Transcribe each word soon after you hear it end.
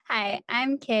Hi,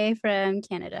 I'm Kay from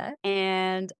Canada,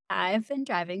 and I've been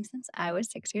driving since I was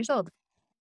 6 years old.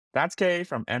 That's Kay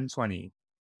from M20.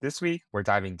 This week, we're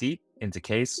diving deep into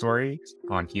Kay's story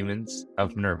on humans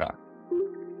of Minerva.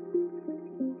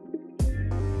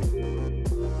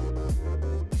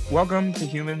 Welcome to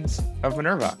Humans of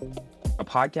Minerva, a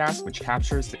podcast which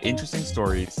captures the interesting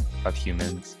stories of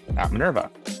humans at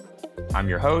Minerva. I'm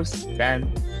your host, Ben,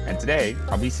 and today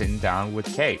I'll be sitting down with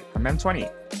Kay from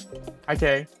M20. Hi,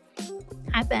 Kay.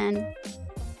 Hi, Ben.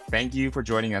 Thank you for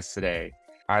joining us today.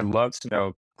 I'd love to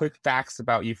know quick facts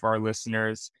about you for our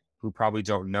listeners who probably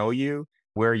don't know you.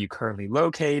 Where are you currently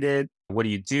located? What do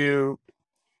you do?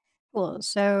 Cool.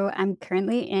 So I'm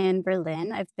currently in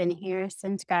Berlin. I've been here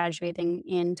since graduating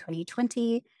in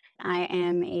 2020. I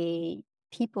am a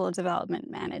people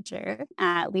development manager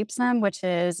at Leapsum, which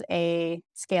is a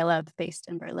scale up based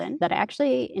in Berlin that I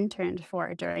actually interned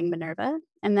for during Minerva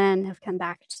and then have come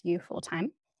back to full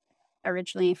time.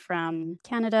 Originally from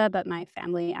Canada, but my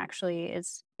family actually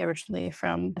is originally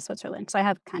from Switzerland. So I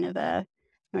have kind of a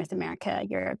North America,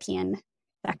 European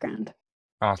background.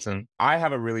 Awesome. I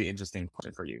have a really interesting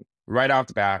question for you. Right off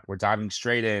the bat, we're diving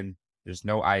straight in. There's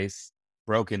no ice,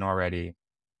 broken already.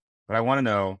 But I want to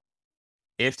know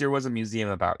if there was a museum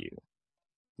about you,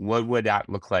 what would that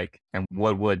look like and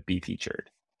what would be featured?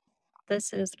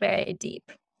 This is very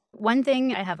deep. One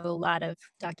thing I have a lot of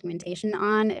documentation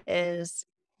on is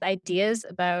ideas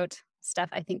about stuff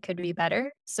I think could be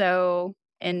better. So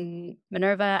in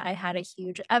Minerva, I had a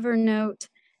huge Evernote.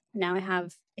 Now I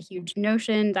have a huge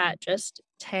Notion that just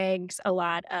tags a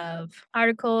lot of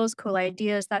articles, cool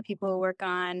ideas that people work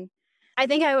on. I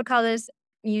think I would call this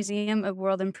Museum of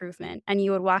World Improvement. And you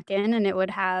would walk in and it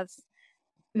would have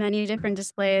many different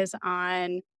displays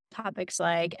on topics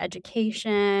like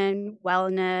education,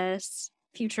 wellness,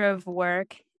 future of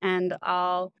work, and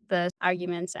all the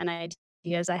arguments and ideas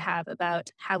I have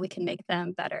about how we can make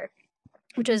them better,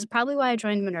 which is probably why I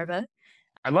joined Minerva.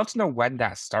 I'd love to know when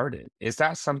that started. Is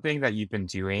that something that you've been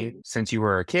doing since you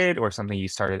were a kid or something you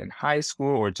started in high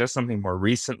school or just something more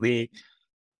recently?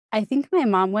 I think my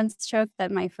mom once joked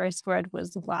that my first word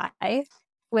was lie,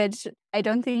 which I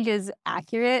don't think is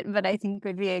accurate, but I think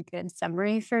would be a good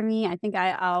summary for me. I think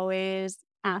I always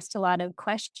asked a lot of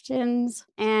questions,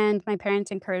 and my parents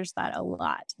encouraged that a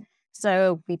lot.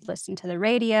 So we'd listen to the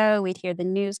radio, we'd hear the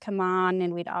news come on,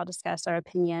 and we'd all discuss our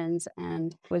opinions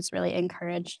and was really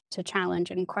encouraged to challenge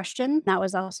and question. That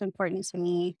was also important to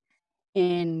me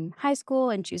in high school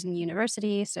and choosing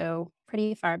university. So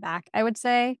pretty far back, I would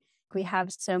say. We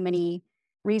have so many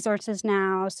resources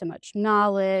now, so much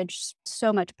knowledge,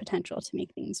 so much potential to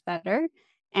make things better.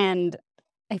 And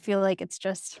I feel like it's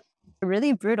just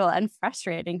really brutal and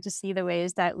frustrating to see the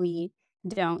ways that we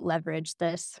don't leverage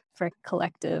this for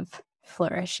collective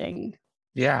flourishing.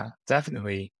 Yeah,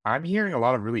 definitely. I'm hearing a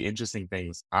lot of really interesting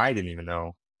things I didn't even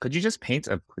know. Could you just paint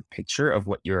a quick picture of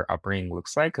what your upbringing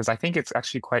looks like? Because I think it's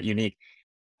actually quite unique.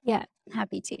 Yeah,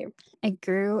 happy to. I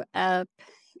grew up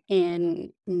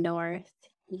in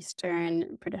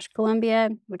northeastern British Columbia,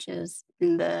 which is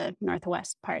in the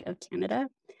northwest part of Canada.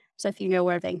 So if you know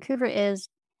where Vancouver is,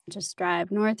 just drive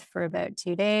north for about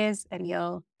 2 days and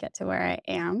you'll get to where I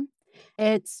am.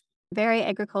 It's very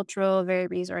agricultural, very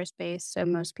resource based. So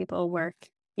most people work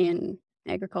in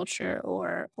agriculture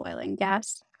or oil and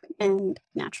gas and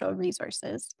natural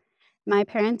resources. My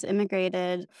parents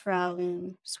immigrated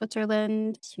from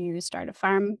Switzerland to start a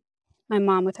farm. My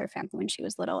mom with her family when she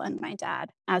was little, and my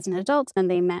dad as an adult, and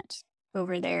they met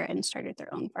over there and started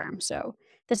their own farm. So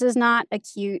this is not a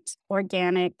cute,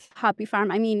 organic hobby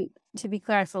farm. I mean, to be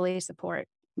clear, I fully support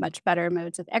much better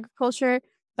modes of agriculture,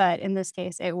 but in this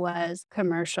case, it was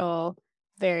commercial,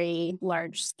 very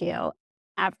large scale,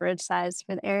 average size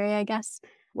for the area, I guess,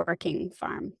 working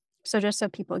farm. So just so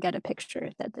people get a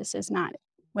picture that this is not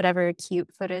whatever cute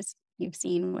photos you've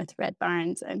seen with red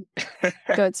barns and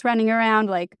goats running around,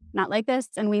 like not like this.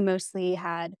 And we mostly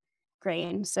had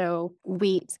grain. So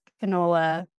wheat,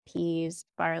 canola, peas,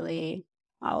 barley,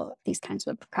 all these kinds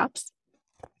of crops.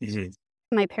 Mhm.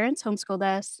 My parents homeschooled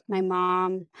us. My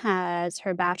mom has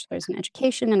her bachelor's in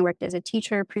education and worked as a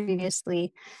teacher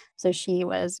previously. So she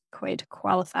was quite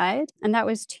qualified. And that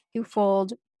was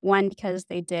twofold. One, because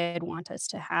they did want us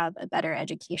to have a better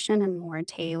education and more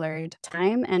tailored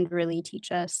time and really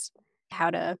teach us how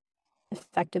to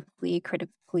effectively,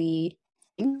 critically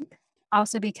think.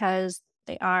 Also, because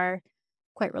they are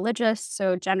quite religious.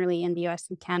 So, generally in the US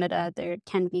and Canada, there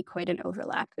can be quite an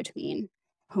overlap between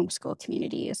homeschool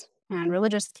communities and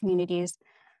religious communities.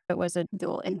 It was a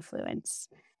dual influence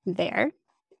there.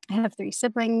 I have three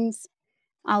siblings.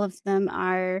 All of them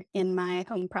are in my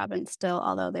home province still,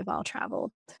 although they've all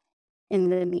traveled. in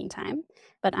the meantime,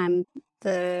 but I'm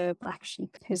the black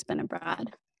sheep who's been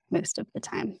abroad most of the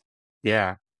time.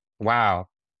 Yeah. Wow.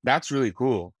 That's really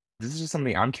cool. This is just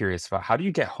something I'm curious about. How do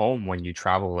you get home when you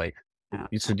travel? Like,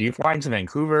 so do you fly into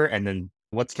Vancouver and then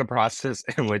what's the process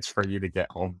in which for you to get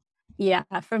home? Yeah,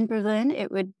 from Berlin,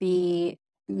 it would be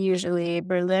usually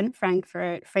Berlin,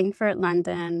 Frankfurt, Frankfurt,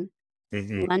 London,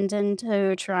 Hmm. London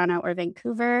to Toronto or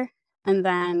Vancouver, and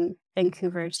then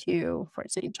Vancouver to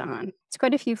Fort St. John. It's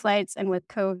quite a few flights, and with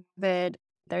COVID,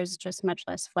 there's just much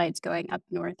less flights going up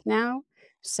north now.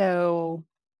 So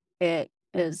it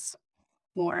is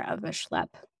more of a schlep,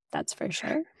 that's for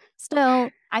sure. Still,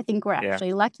 I think we're Yeah.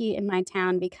 actually lucky in my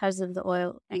town because of the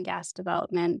oil and gas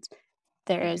development.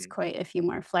 There is Hmm. quite a few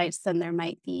more flights than there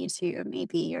might be to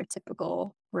maybe your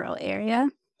typical rural area.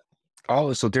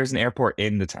 Oh, so there's an airport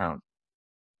in the town.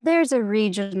 There's a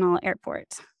regional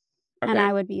airport, and Okay.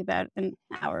 I would be about an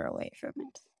hour away from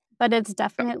it. But it's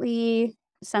definitely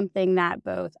something that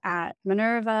both at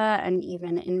Minerva and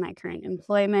even in my current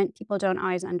employment, people don't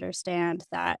always understand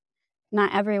that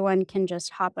not everyone can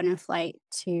just hop on a flight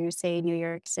to, say, New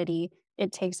York City.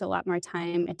 It takes a lot more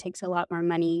time, it takes a lot more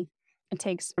money, it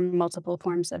takes multiple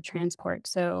forms of transport.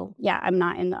 So, yeah, I'm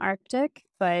not in the Arctic,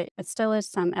 but it still is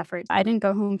some effort. I didn't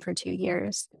go home for 2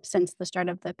 years since the start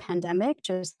of the pandemic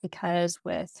just because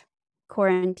with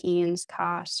quarantines,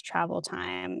 costs, travel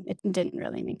time, it didn't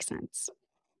really make sense.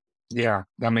 Yeah,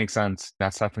 that makes sense.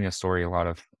 That's definitely a story a lot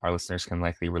of our listeners can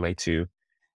likely relate to.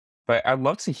 But I'd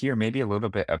love to hear maybe a little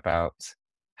bit about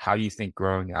how you think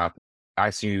growing up,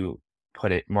 as you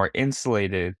put it, more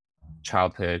insulated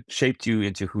childhood shaped you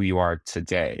into who you are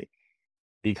today.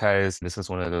 Because this is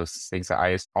one of those things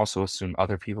that also assume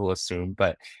other people assume,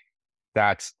 but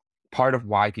that's part of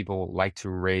why people like to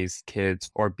raise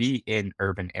kids or be in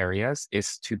urban areas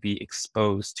is to be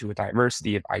exposed to a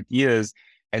diversity of ideas.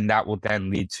 And that will then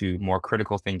lead to more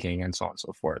critical thinking and so on and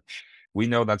so forth. We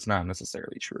know that's not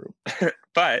necessarily true.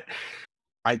 But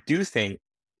I do think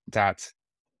that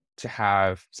to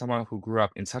have someone who grew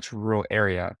up in such a rural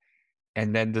area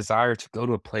and then desire to go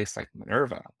to a place like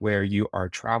Minerva, where you are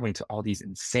traveling to all these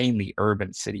insanely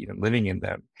urban cities and living in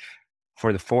them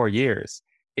for the 4 years,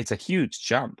 it's a huge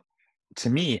jump. To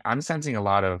me, I'm sensing a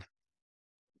lot of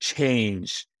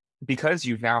change because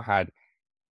you've now had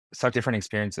such different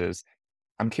experiences.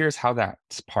 I'm curious how that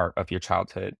part of your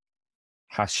childhood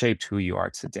has shaped who you are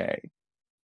today.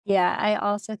 Yeah, I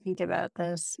also think about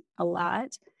this a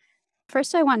lot.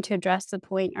 First, I want to address the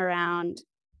point around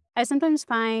I sometimes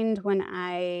find when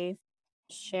I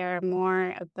share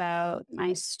more about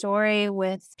my story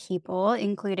with people,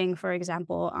 including, for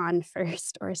example, on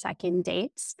first or second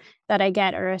dates, that I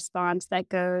get a response that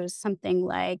goes something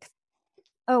like,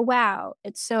 "Oh, wow,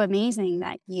 it's so amazing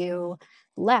that you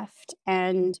left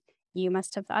and you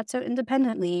must have thought so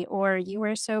independently, or you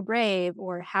were so brave,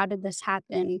 or how did this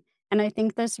happen?" And I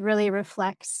think this really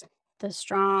reflects the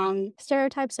strong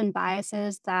stereotypes and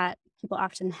biases that people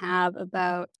often have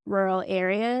about rural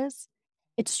areas.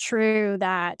 It's true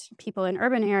that people in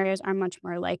urban areas are much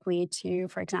more likely to,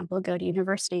 for example, go to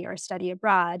university or study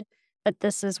abroad. But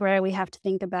this is where we have to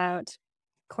think about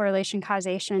correlation,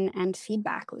 causation, and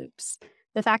feedback loops.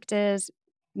 The fact is,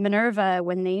 Minerva,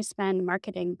 when they spend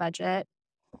marketing budget,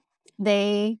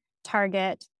 they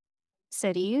target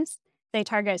cities, they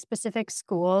target specific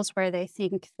schools where they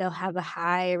think they'll have a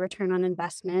high return on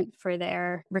investment for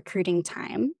their recruiting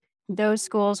time. Those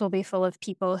schools will be full of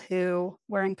people who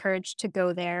were encouraged to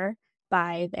go there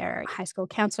by their high school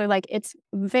counselor. Like it's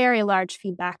very large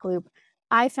feedback loop.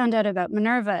 I found out about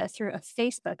Minerva through a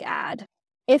Facebook ad.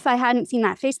 If I hadn't seen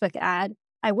that Facebook ad,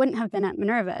 I wouldn't have been at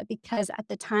Minerva because at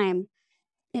the time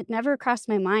it never crossed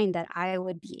my mind that I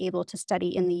would be able to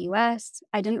study in the US.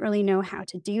 I didn't really know how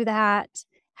to do that.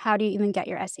 How do you even get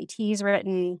your SATs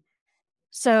written?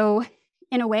 So,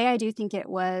 in a way, I do think it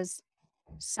was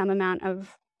some amount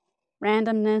of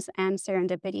randomness and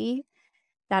serendipity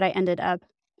that I ended up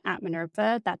at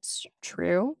Minerva. That's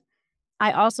true.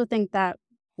 I also think that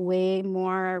way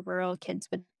more rural kids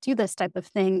would do this type of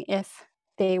thing if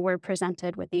they were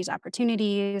presented with these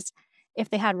opportunities, if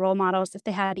they had role models, if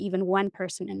they had even one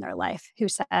person in their life who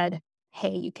said,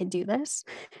 "Hey, you can do this."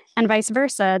 And vice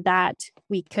versa, that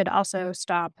we could also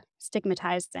stop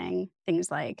stigmatizing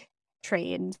things like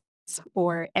trades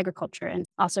or agriculture and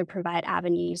also provide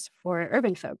avenues for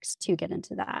urban folks to get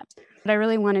into that. But I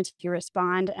really wanted to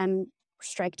respond and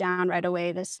strike down right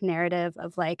away this narrative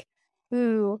of like,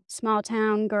 ooh, small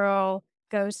town girl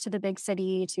goes to the big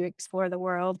city to explore the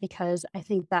world, because I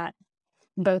think that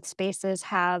both spaces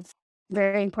have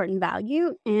very important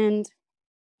value. And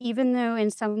even though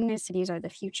in some ways cities are the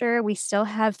future, we still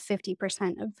have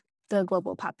 50% of the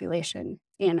global population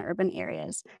in urban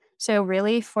areas. So,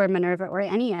 really, for Minerva or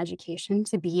any education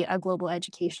to be a global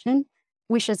education,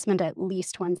 we should spend at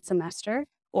least one semester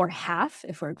or half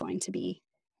if we're going to be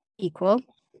equal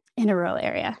in a rural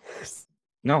area.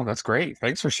 No, that's great.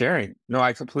 Thanks for sharing. No,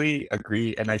 I completely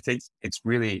agree. And I think it's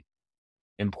really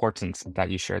important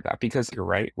that you shared that because you're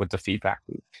right with the feedback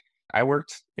loop. I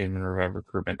worked in Minerva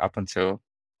recruitment up until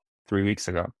 3 weeks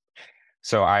ago.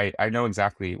 So I know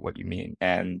exactly what you mean.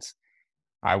 And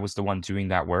I was the one doing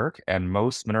that work. And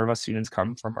most Minerva students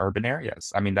come from urban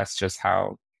areas. I mean, that's just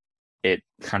how it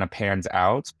kind of pans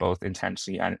out, both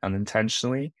intentionally and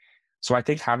unintentionally. So I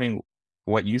think having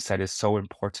what you said is so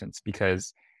important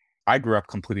because I grew up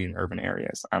completely in urban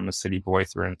areas. I'm a city boy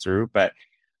through and through, but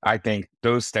I think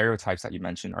those stereotypes that you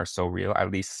mentioned are so real,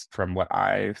 at least from what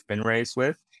I've been raised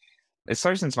with,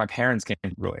 especially since my parents came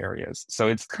from rural areas. So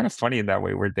it's kind of funny in that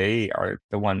way where they are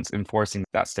the ones enforcing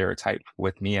that stereotype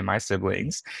with me and my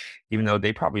siblings, even though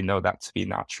they probably know that to be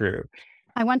not true.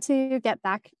 I want to get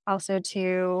back also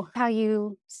to how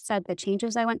you said the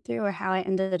changes I went through or how I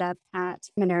ended up at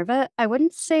Minerva. I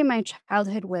wouldn't say my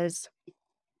childhood was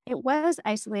it was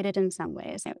isolated in some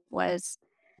ways. It was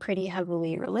pretty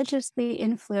heavily religiously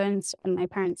influenced, and my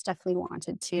parents definitely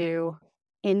wanted to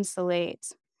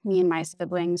insulate me and my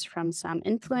siblings from some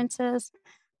influences.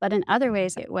 But in other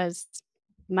ways, it was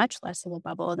much less of a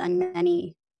bubble than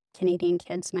many Canadian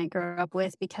kids might grow up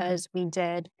with because we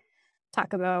did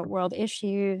talk about world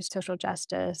issues, social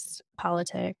justice,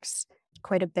 politics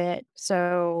quite a bit.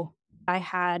 So I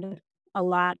had a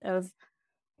lot of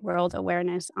world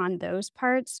awareness on those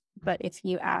parts. But if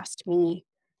you asked me,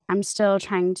 I'm still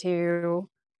trying to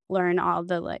learn all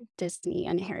the like Disney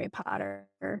and Harry Potter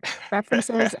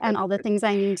references and all the things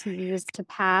I need to use to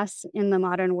pass in the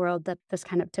modern world that this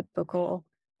kind of typical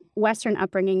Western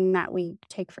upbringing that we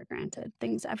take for granted,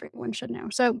 things everyone should know.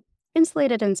 So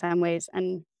insulated in some ways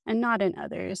and not in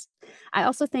others. I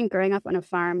also think growing up on a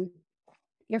farm,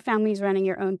 your family's running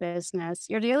your own business,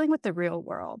 you're dealing with the real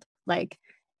world. Like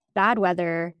bad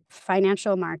weather,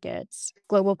 financial markets,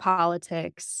 global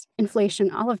politics,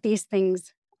 inflation, all of these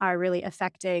things are really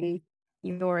affecting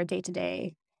your day to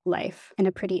day life in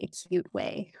a pretty acute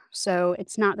way. So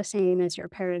it's not the same as your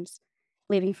parents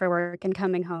leaving for work and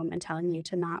coming home and telling you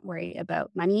to not worry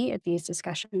about money. These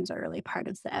discussions are really part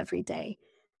of the everyday.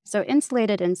 So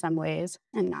insulated in some ways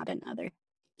and not in others.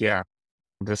 Yeah,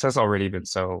 this has already been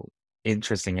so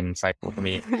interesting and insightful for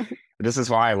me. This is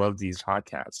why I love these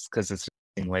podcasts because it's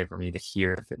a way for me to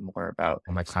hear a bit more about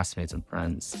my classmates and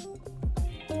friends.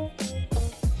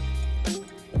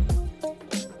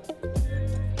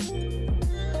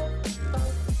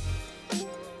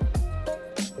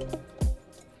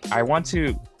 I want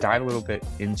to dive a little bit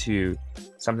into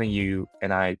something you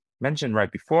and I mentioned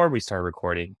right before we started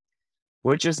recording,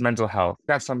 which is mental health.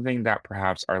 That's something that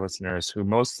perhaps our listeners, who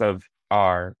most of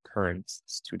our current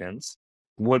students,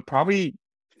 would probably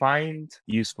find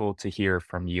useful to hear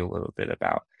from you a little bit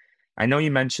about. I know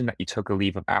you mentioned that you took a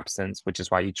leave of absence, which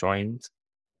is why you joined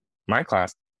my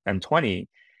class, M20,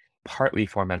 partly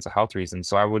for mental health reasons.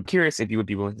 So I would curious if you would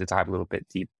be willing to dive a little bit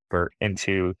deeper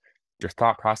into your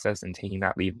thought process in taking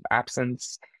that leave of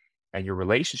absence and your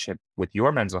relationship with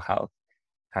your mental health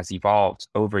has evolved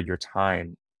over your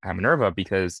time at Minerva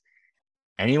because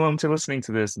anyone to listening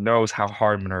to this knows how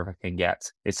hard Minerva can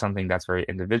get. It's something that's very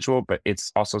individual, but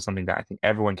it's also something that I think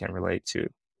everyone can relate to.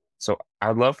 So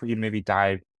I'd love for you to maybe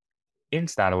dive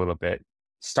into that a little bit,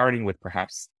 starting with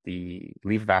perhaps the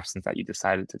leave of absence that you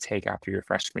decided to take after your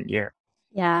freshman year.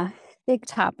 Yeah, big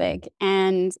topic.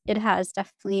 And it has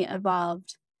definitely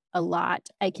evolved a lot.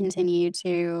 I continue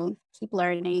to keep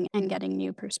learning and getting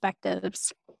new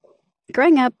perspectives.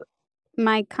 Growing up,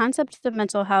 my concept of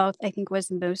mental health, I think, was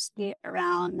mostly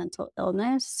around mental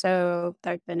illness. So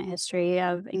there'd been a history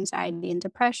of anxiety and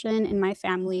depression in my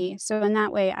family. So in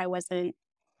that way, I wasn't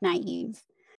naive.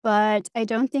 But I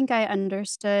don't think I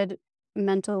understood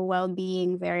mental well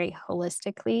being very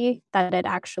holistically, that it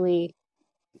actually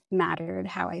mattered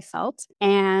how I felt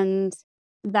and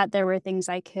that there were things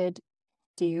I could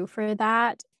do for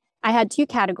that. I had two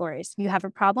categories. You have a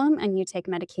problem and you take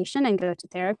medication and go to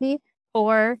therapy,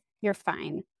 or you're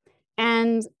fine.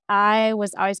 And I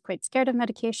was always quite scared of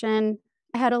medication.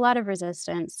 I had a lot of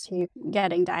resistance to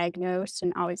getting diagnosed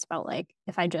and always felt like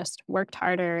if I just worked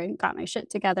harder and got my shit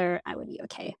together, I would be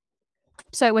okay.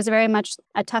 So it was very much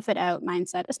a tough it out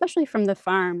mindset, especially from the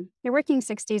farm. You're working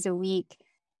 6 days a week.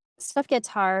 Stuff gets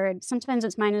hard. Sometimes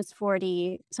it's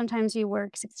 -40. Sometimes you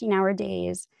work 16-hour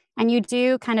days. And you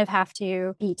do kind of have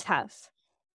to be tough.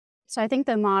 So I think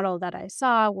the model that I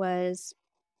saw was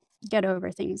get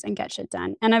over things and get shit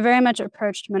done. And I very much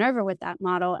approached Minerva with that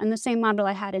model and the same model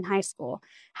I had in high school.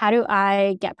 How do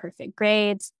I get perfect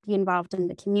grades, be involved in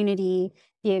the community,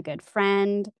 be a good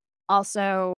friend,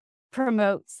 also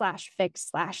promote slash fix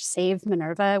slash save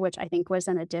Minerva, which I think was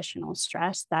an additional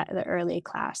stress that the early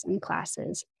class and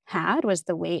classes had, was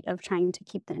the weight of trying to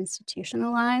keep the institution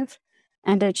alive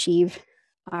and achieve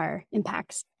our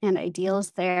impacts and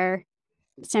ideals there.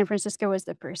 San Francisco was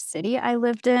the first city I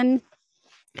lived in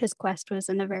because Quest was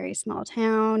in a very small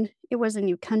town. It was a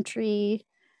new country.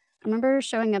 I remember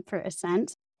showing up for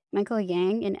Ascent. Michael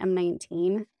Yang in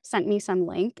M19 sent me some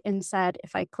link and said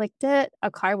if I clicked it, a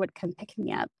car would come pick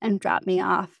me up and drop me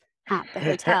off at the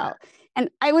hotel. And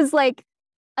I was like,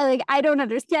 I don't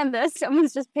understand this.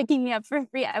 Someone's just picking me up for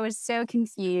free. I was so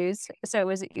confused. So it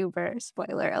was Uber,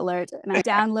 spoiler alert. And I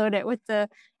downloaded it with the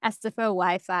SFO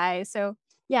Wi-Fi. So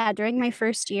yeah, during my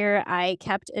first year, I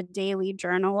kept a daily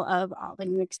journal of all the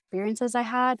new experiences I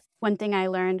had. One thing I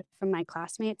learned from my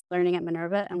classmates learning at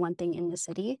Minerva, and one thing in the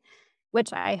city,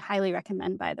 which I highly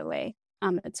recommend, by the way.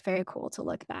 It's very cool to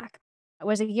look back. It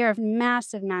was a year of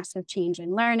massive, massive change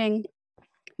in learning.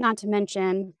 Not to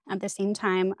mention, at the same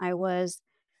time, I was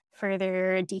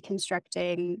further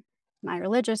deconstructing my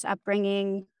religious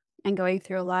upbringing and going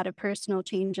through a lot of personal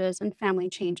changes and family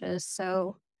changes.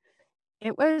 So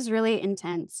it was really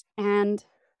intense. And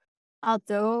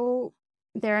although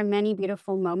there are many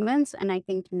beautiful moments, and I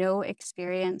think no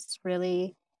experience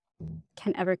really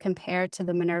can ever compare to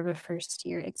the Minerva first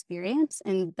year experience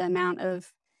and the amount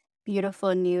of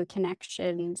beautiful new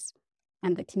connections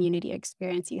and the community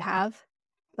experience you have.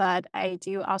 But I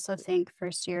do also think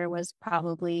first year was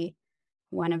probably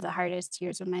one of the hardest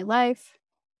years of my life,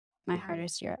 my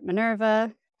hardest year at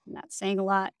Minerva. I'm not saying a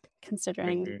lot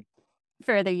considering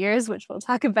further years, which we'll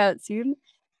talk about soon.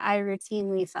 I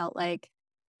routinely felt like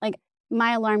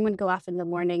my alarm would go off in the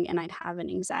morning and I'd have an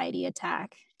anxiety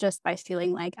attack just by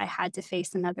feeling like I had to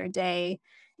face another day.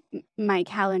 My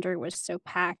calendar was so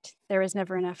packed. There was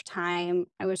never enough time.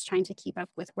 I was trying to keep up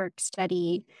with work,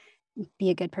 study, be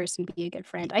a good person, be a good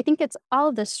friend. I think it's all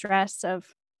of the stress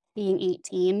of being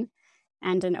 18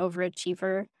 and an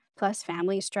overachiever, plus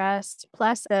family stress,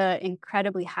 plus the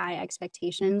incredibly high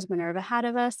expectations Minerva had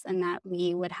of us and that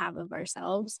we would have of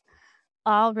ourselves,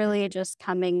 all really just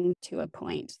coming to a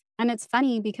point. And it's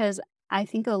funny because I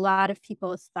think a lot of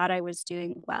people thought I was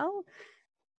doing well,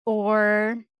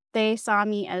 or they saw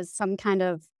me as some kind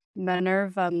of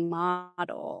Minerva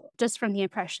model just from the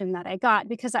impression that I got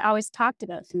because I always talked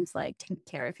about things like take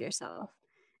care of yourself.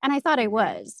 And I thought I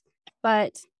was,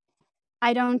 but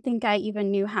I don't think I even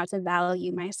knew how to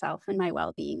value myself and my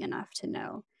well being enough to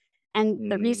know.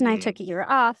 And the reason I took a year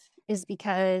off is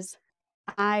because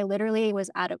I literally was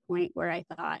at a point where I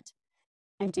thought,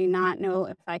 I do not know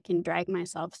if I can drag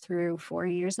myself through 4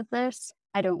 years of this.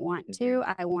 I don't want to.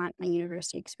 I want my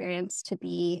university experience to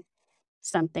be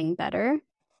something better.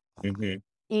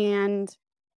 And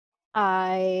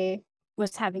I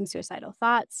was having suicidal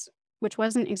thoughts, which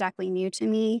wasn't exactly new to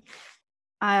me.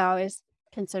 I always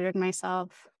considered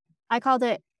myself, I called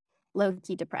it low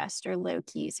key depressed or low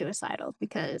key suicidal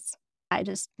because I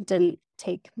just didn't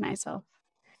take myself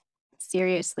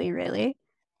seriously, really.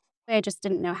 I just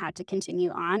didn't know how to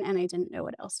continue on and I didn't know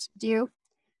what else to do.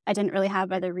 I didn't really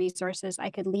have other resources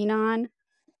I could lean on.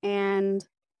 And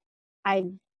I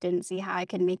didn't see how I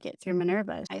could make it through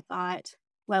Minerva. I thought,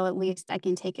 well, at least I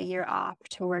can take a year off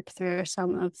to work through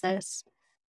some of this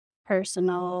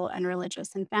personal and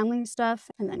religious and family stuff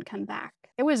and then come back.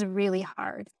 It was really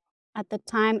hard. At the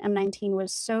time, M19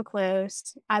 was so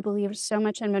close. I believed so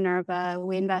much in Minerva.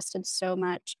 We invested so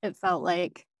much. It felt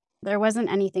like there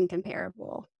wasn't anything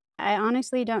comparable. I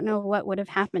honestly don't know what would have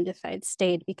happened if I'd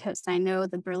stayed because I know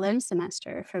the Berlin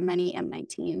semester for many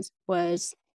M19s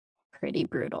was pretty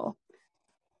brutal.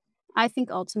 I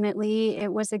think ultimately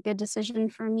it was a good decision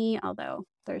for me, although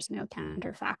there's no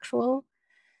counterfactual.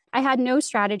 I had no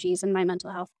strategies in my mental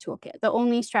health toolkit. The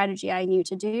only strategy I knew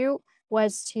to do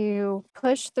was to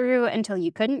push through until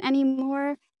you couldn't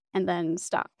anymore and then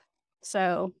stop.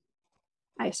 So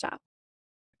I stopped.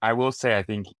 I will say, I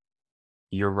think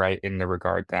you're right in the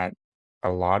regard that a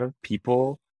lot of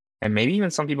people, and maybe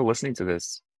even some people listening to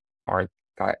this, are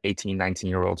that 18,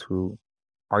 19-year-olds who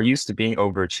are used to being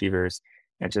overachievers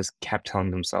and just kept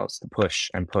telling themselves to push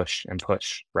and push and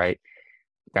push, right?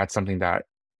 That's something that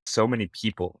so many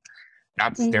people,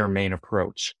 that's their main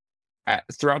approach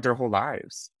throughout their whole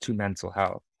lives to mental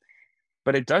health.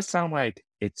 But it does sound like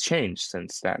it's changed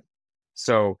since then.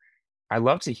 So I'd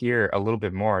love to hear a little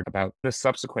bit more about the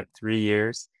subsequent 3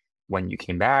 years when you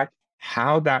came back,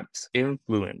 how that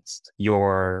influenced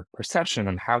your perception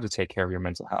on how to take care of your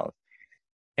mental health.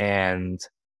 And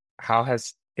how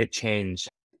has it changed?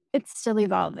 It's still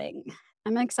evolving.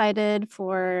 I'm excited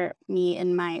for me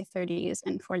in my 30s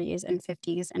and 40s and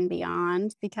 50s and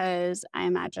beyond because I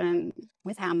imagine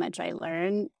with how much I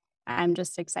learn, I'm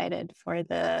just excited for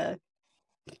the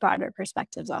broader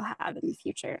perspectives I'll have in the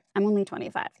future. I'm only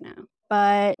 25 now,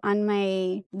 but on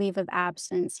my leave of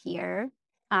absence here,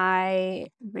 I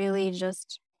really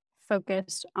just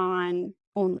focused on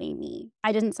only me.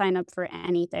 I didn't sign up for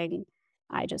anything.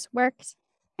 I just worked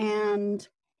and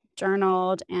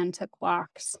journaled and took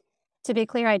walks. To be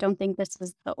clear, I don't think this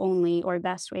is the only or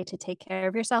best way to take care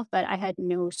of yourself, but I had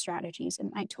no strategies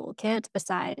in my toolkit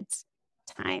besides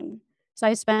time. So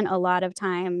I spent a lot of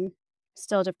time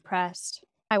still depressed.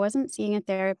 I wasn't seeing a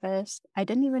therapist. I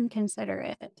didn't even consider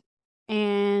it.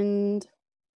 And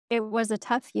it was a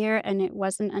tough year, and it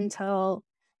wasn't until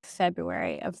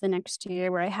February of the next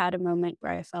year where I had a moment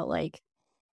where I felt like,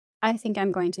 I think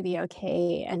I'm going to be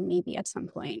okay, and maybe at some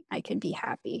point I could be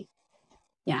happy.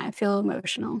 Yeah, I feel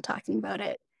emotional talking about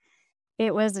it.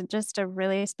 It was just a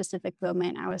really specific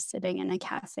moment. I was sitting in a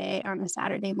cafe on a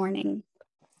Saturday morning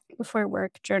before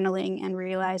work, journaling and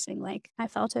realizing like I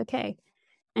felt okay.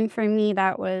 And for me,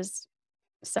 that was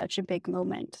such a big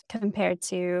moment compared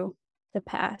to the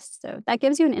past. So that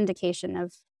gives you an indication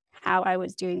of how I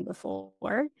was doing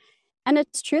before. And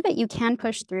it's true that you can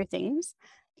push through things.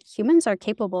 Humans are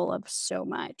capable of so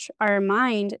much. Our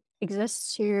mind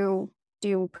exists to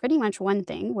do pretty much one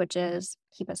thing, which is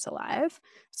keep us alive.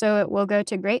 So it will go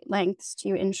to great lengths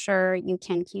to ensure you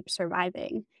can keep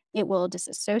surviving. It will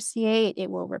disassociate,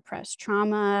 it will repress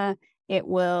trauma, it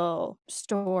will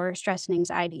store stress and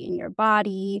anxiety in your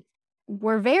body.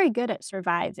 We're very good at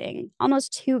surviving,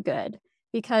 almost too good,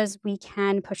 because we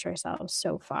can push ourselves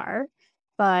so far.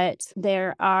 But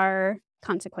there are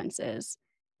consequences,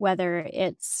 whether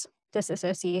it's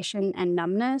disassociation and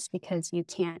numbness because you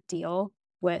can't deal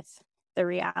with the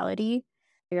reality,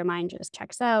 your mind just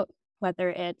checks out, whether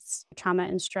it's trauma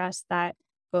and stress that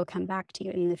will come back to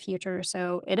you in the future.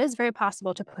 So it is very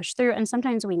possible to push through. And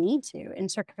sometimes we need to in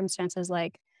circumstances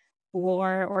like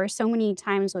war or so many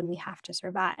times when we have to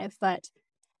survive. But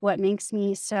what makes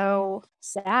me so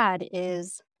sad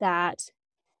is that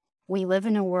we live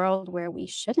in a world where we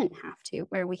shouldn't have to,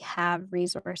 where we have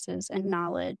resources and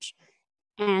knowledge.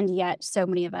 And yet, so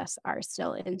many of us are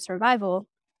still in survival,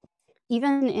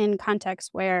 even in contexts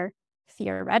where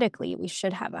theoretically we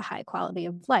should have a high quality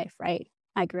of life, right?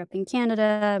 I grew up in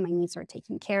Canada, my needs are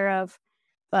taken care of,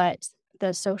 but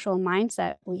the social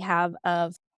mindset we have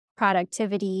of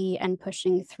productivity and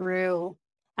pushing through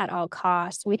at all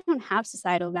costs, we don't have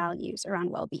societal values around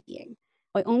well being.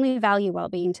 We only value well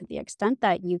being to the extent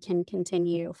that you can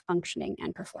continue functioning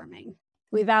and performing.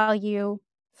 We value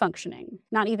functioning,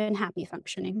 not even happy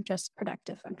functioning, just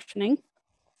productive functioning.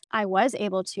 I was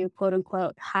able to quote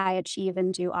unquote high achieve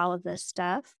and do all of this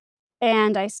stuff.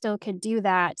 And I still could do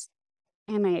that,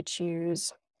 and I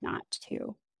choose not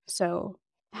to. So,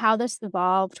 how this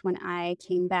evolved when I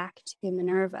came back to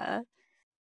Minerva,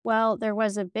 well, there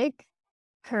was a big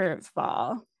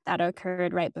curveball that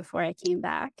occurred right before I came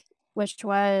back, which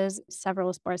was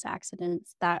several sports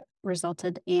accidents that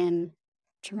resulted in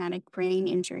traumatic brain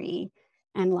injury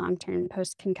and long term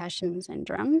post concussion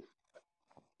syndrome,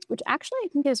 which actually I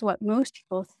think is what most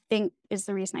people think is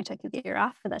the reason I took the year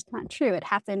off, but that's not true. It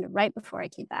happened right before I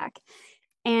came back.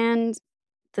 And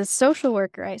the social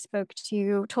worker I spoke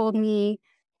to told me,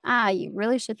 you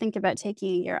really should think about taking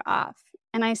a year off.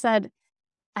 And I said,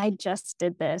 I just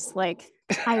did this. Like,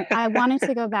 I wanted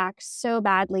to go back so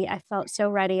badly. I felt so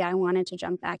ready. I wanted to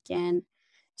jump back in.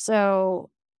 So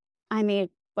I made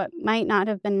what might not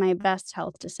have been my best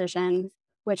health decision,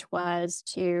 which was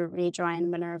to rejoin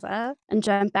Minerva and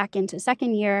jump back into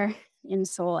second year in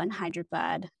Seoul and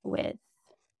Hyderabad with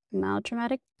mild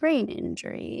traumatic brain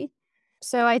injury.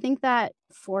 So I think that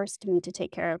forced me to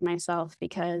take care of myself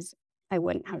because I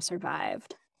wouldn't have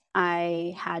survived.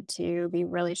 I had to be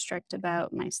really strict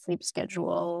about my sleep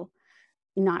schedule,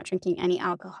 not drinking any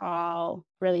alcohol,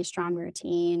 really strong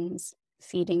routines,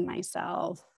 feeding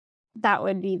myself. That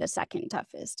would be the second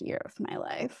toughest year of my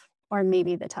life, or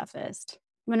maybe the toughest.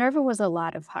 Minerva was a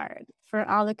lot of hard. For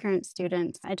all the current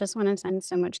students, I just want to send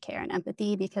so much care and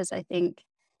empathy because I think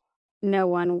no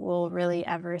one will really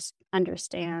ever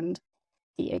understand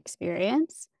the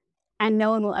experience. And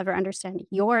no one will ever understand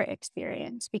your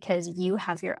experience because you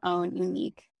have your own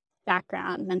unique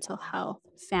background, mental health,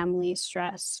 family,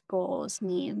 stress, goals,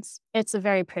 needs. It's a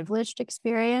very privileged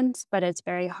experience, but it's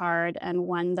very hard and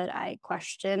one that I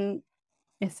question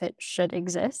if it should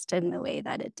exist in the way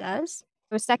that it does.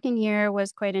 The second year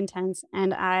was quite intense,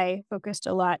 and I focused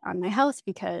a lot on my health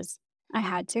because I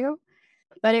had to.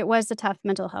 But it was a tough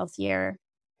mental health year.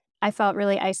 I felt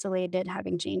really isolated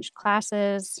having changed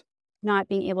classes, not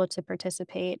being able to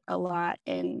participate a lot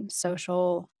in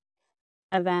social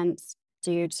events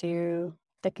due to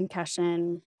the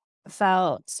concussion.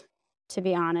 Felt, to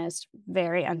be honest,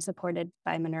 very unsupported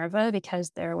by Minerva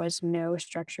because there was no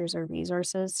structures or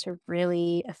resources to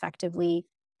really effectively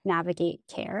navigate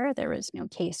care. There was no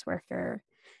caseworker.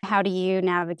 How do you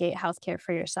navigate healthcare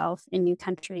for yourself in new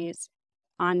countries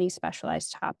on these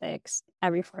specialized topics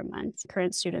every 4 months?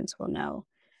 Current students will know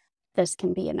this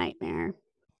can be a nightmare.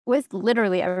 With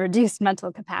literally a reduced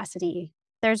mental capacity,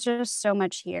 there's just so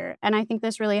much here. And I think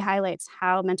this really highlights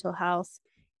how mental health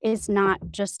is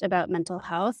not just about mental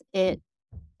health, it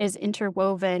is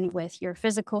interwoven with your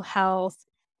physical health,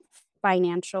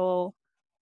 financial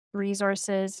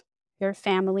resources, your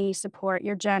family support,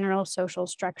 your general social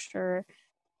structure.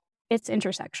 It's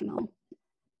intersectional.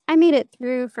 I made it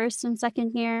through first and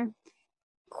second year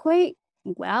quite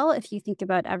well if you think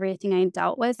about everything I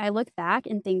dealt with. I look back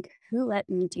and think, who let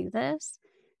me do this?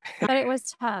 But it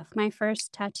was tough. My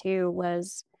first tattoo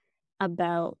was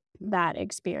about that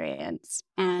experience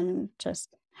and just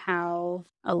how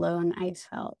alone I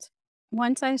felt.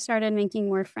 Once I started making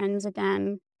more friends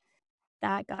again,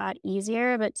 that got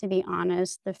easier. But to be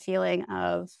honest, the feeling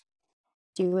of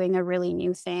doing a really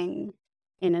new thing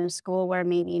in a school where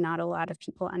maybe not a lot of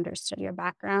people understood your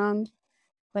background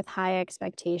with high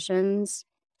expectations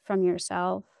from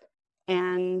yourself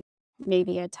and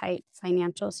maybe a tight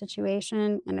financial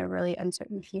situation and a really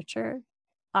uncertain future,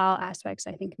 all aspects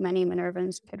I think many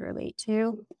Minervans could relate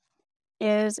to,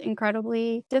 is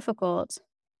incredibly difficult.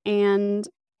 And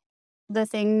the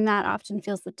thing that often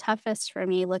feels the toughest for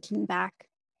me looking back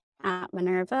at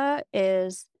Minerva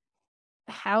is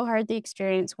how hard the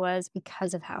experience was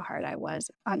because of how hard I was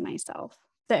on myself.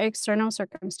 The external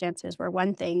circumstances were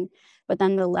one thing, but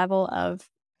then the level of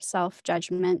self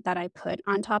judgment that I put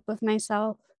on top of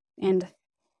myself and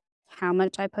how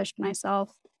much I pushed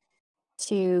myself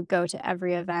to go to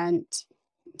every event,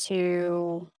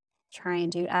 to try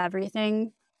and do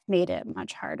everything made it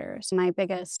much harder. So my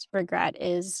biggest regret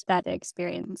is that the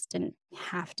experience didn't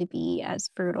have to be as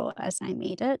brutal as I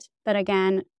made it. But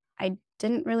again, I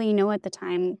didn't really know at the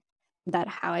time that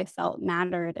how I felt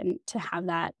mattered and to have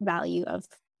that value of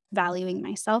valuing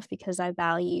myself because I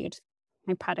valued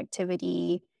my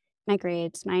productivity, my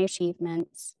grades, my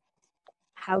achievements,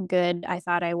 how good I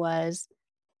thought I was,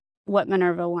 what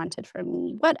Minerva wanted from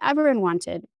me, what everyone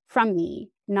wanted from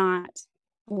me, not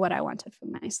what I wanted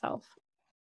from myself.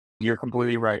 You're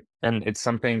completely right. And it's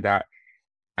something that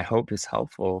I hope is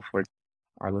helpful for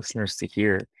our listeners to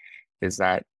hear is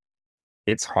that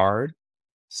it's hard.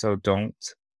 So don't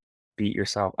beat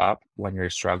yourself up when you're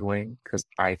struggling because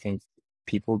I think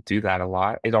people do that a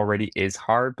lot. It already is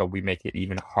hard, but we make it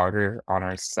even harder on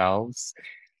ourselves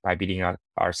by beating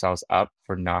ourselves up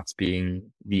for not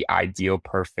being the ideal,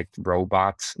 perfect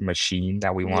robot machine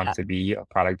that we want Yeah, to be of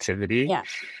productivity. yeah,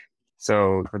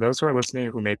 So, for those who are listening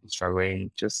who may be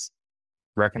struggling, just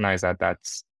recognize that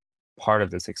that's part of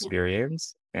this yeah.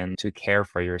 experience and to care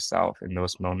for yourself in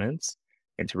those moments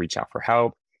and to reach out for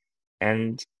help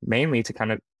and mainly to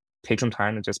kind of take some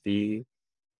time to just be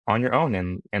on your own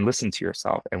and listen to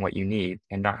yourself and what you need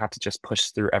and not have to just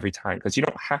push through every time because you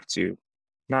don't have to,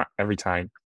 not every time.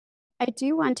 I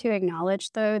do want to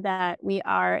acknowledge, though, that we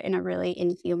are in a really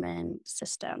inhuman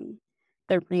system.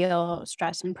 The real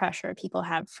stress and pressure people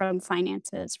have from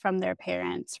finances, from their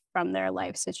parents, from their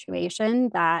life situation,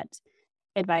 that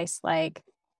advice like,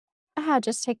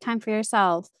 just take time for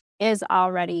yourself is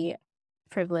already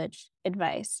privileged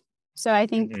advice. So I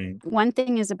think Hmm. one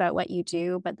thing is about what you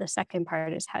do, but the second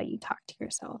part is how you talk to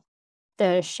yourself.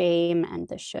 The shame and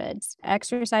the shoulds.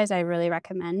 Exercise I really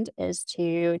recommend is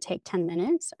to take 10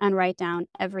 minutes and write down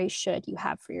every should you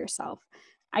have for yourself.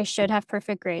 I should have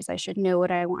perfect grades. I should know what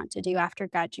I want to do after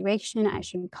graduation. I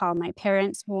should call my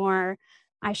parents more.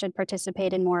 I should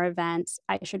participate in more events.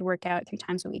 I should work out 3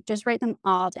 times a week. Just write them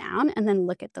all down and then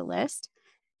look at the list.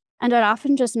 And it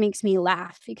often just makes me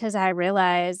laugh because I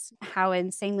realize how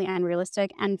insanely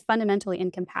unrealistic and fundamentally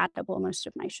incompatible most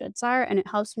of my shoulds are. And it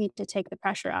helps me to take the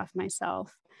pressure off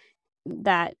myself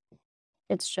that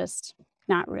it's just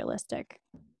not realistic.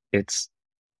 It's,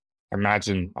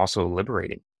 imagine, also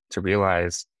liberating to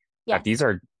realize that these Yes.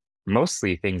 are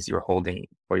mostly things you're holding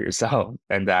for yourself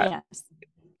and that Yes.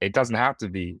 it doesn't have to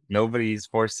be. Nobody's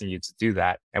forcing you to do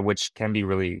that, and which can be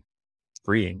really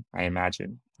freeing, I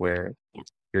imagine, where Yeah.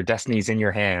 your destiny's in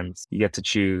your hands. You get to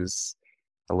choose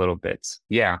a little bit.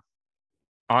 Yeah.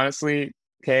 Honestly,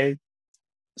 okay,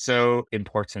 so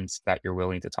important that you're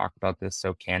willing to talk about this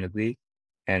so candidly.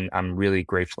 And I'm really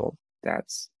grateful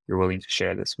that you're willing to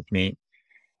share this with me.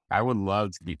 I would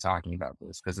love to be talking about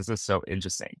this because this is so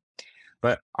interesting.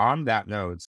 But on that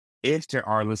note, if there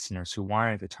are listeners who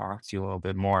wanted to talk to you a little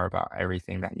bit more about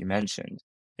everything that you mentioned,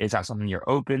 is that something you're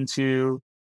open to?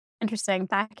 Interesting.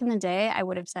 Back in the day, I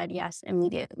would have said yes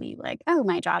immediately, like, oh,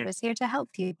 my job Mm, is here to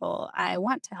help people. I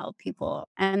want to help people.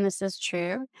 And this is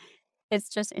true. It's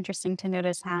just interesting to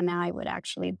notice how now I would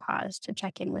actually pause to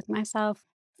check in with myself.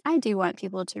 I do want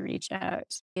people to reach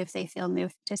out if they feel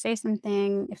moved to say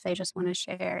something, if they just want to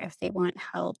share, if they want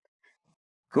help.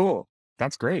 cool.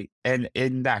 That's great. And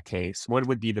in that case, what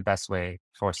would be the best way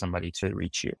for somebody to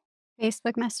reach you?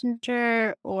 Facebook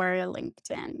Messenger or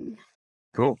LinkedIn.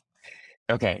 Cool.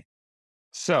 Okay.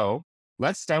 So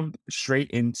let's jump straight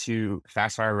into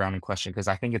fast fire round question because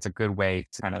I think it's a good way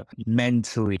to kind of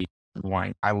mentally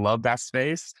wind. I love that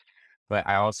space, but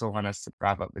I also want us to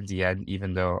wrap up at the end,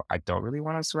 even though I don't really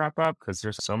want us to wrap up because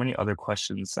there's so many other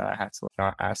questions that I had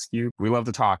to ask you. We love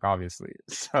to talk, obviously.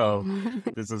 So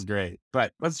this is great.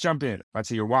 But let's jump in. Let's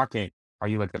say you're walking. Are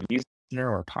you like a music listener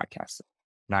or a podcaster?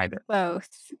 Neither. Both.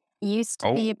 Used to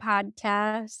Oh, be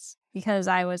podcasts because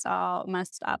I was all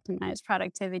must optimize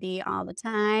productivity all the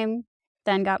time.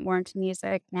 Then got more into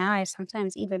music. Now I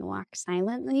sometimes even walk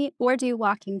silently or do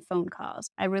walking phone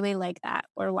calls. I really like that.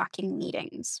 Or walking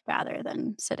meetings rather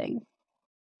than sitting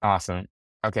awesome.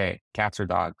 Okay. Cats or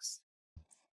dogs?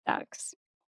 ducks.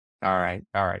 All right.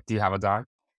 All right. Do you have a dog?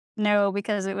 No,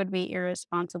 because it would be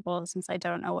irresponsible since I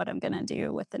don't know what I'm gonna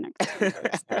do with the next 10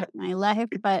 years of my life.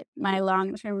 But my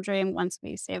long-term dream, once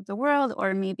we save the world,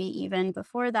 or maybe even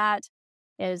before that,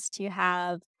 is to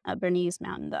have a Bernese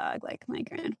Mountain Dog like my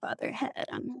grandfather had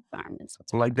on the farm in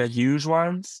Like the Switzerland. huge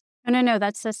ones? No, no, no,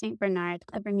 that's the Saint Bernard,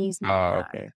 a Bernese Mountain Oh, Dog.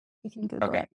 okay. You can Google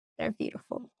Okay. it. They're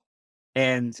beautiful.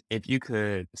 And if you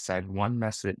could send one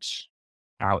message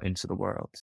out into the world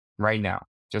right now,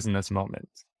 just in this moment,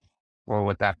 what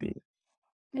would that be?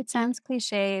 It sounds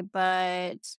cliche,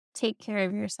 but take care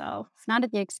of yourself, not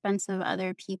at the expense of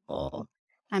other people.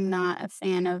 I'm not a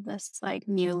fan of this like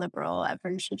neoliberal,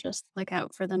 everyone should just look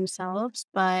out for themselves,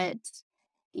 but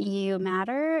you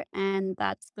matter. And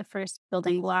that's the first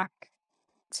building block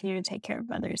to take care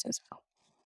of others as well.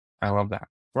 I love that.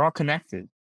 We're all connected,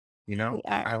 you know? We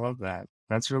are. I love that.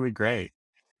 That's really great.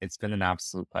 It's been an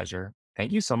absolute pleasure.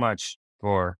 Thank you so much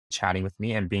for chatting with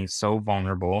me and being so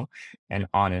vulnerable and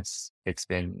honest. It's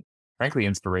been frankly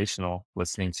inspirational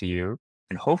listening to you.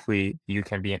 And hopefully you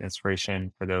can be an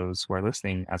inspiration for those who are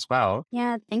listening as well.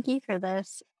 Yeah, thank you for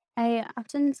this. I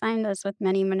often find this with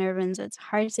many Minervans, it's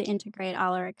hard to integrate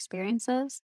all our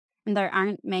experiences. And there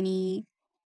aren't many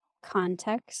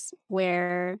contexts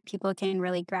where people can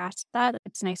really grasp that.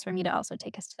 It's nice for me to also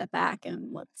take a step back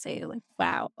and let's say, like,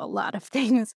 wow, a lot of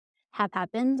things have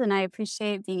happened. And I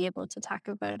appreciate being able to talk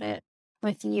about it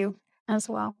with you as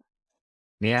well.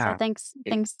 So Yeah. It- thanks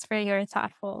for your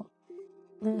thoughtful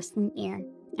listening ear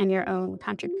and your own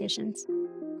contributions.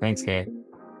 Thanks, Kate.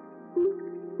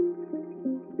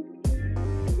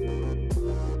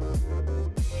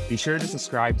 Be sure to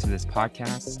subscribe to this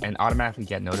podcast and automatically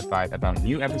get notified about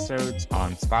new episodes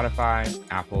on Spotify,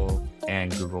 Apple, and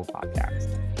Google Podcasts.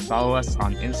 Follow us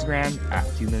on Instagram at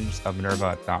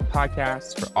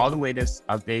humansofminerva.podcast for all the latest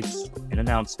updates and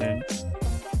announcements.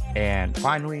 And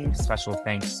finally, special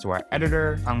thanks to our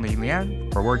editor, Angli Lian,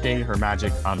 for working her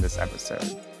magic on this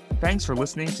episode. Thanks for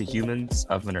listening to Humans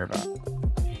of Minerva.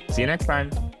 See you next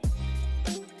time.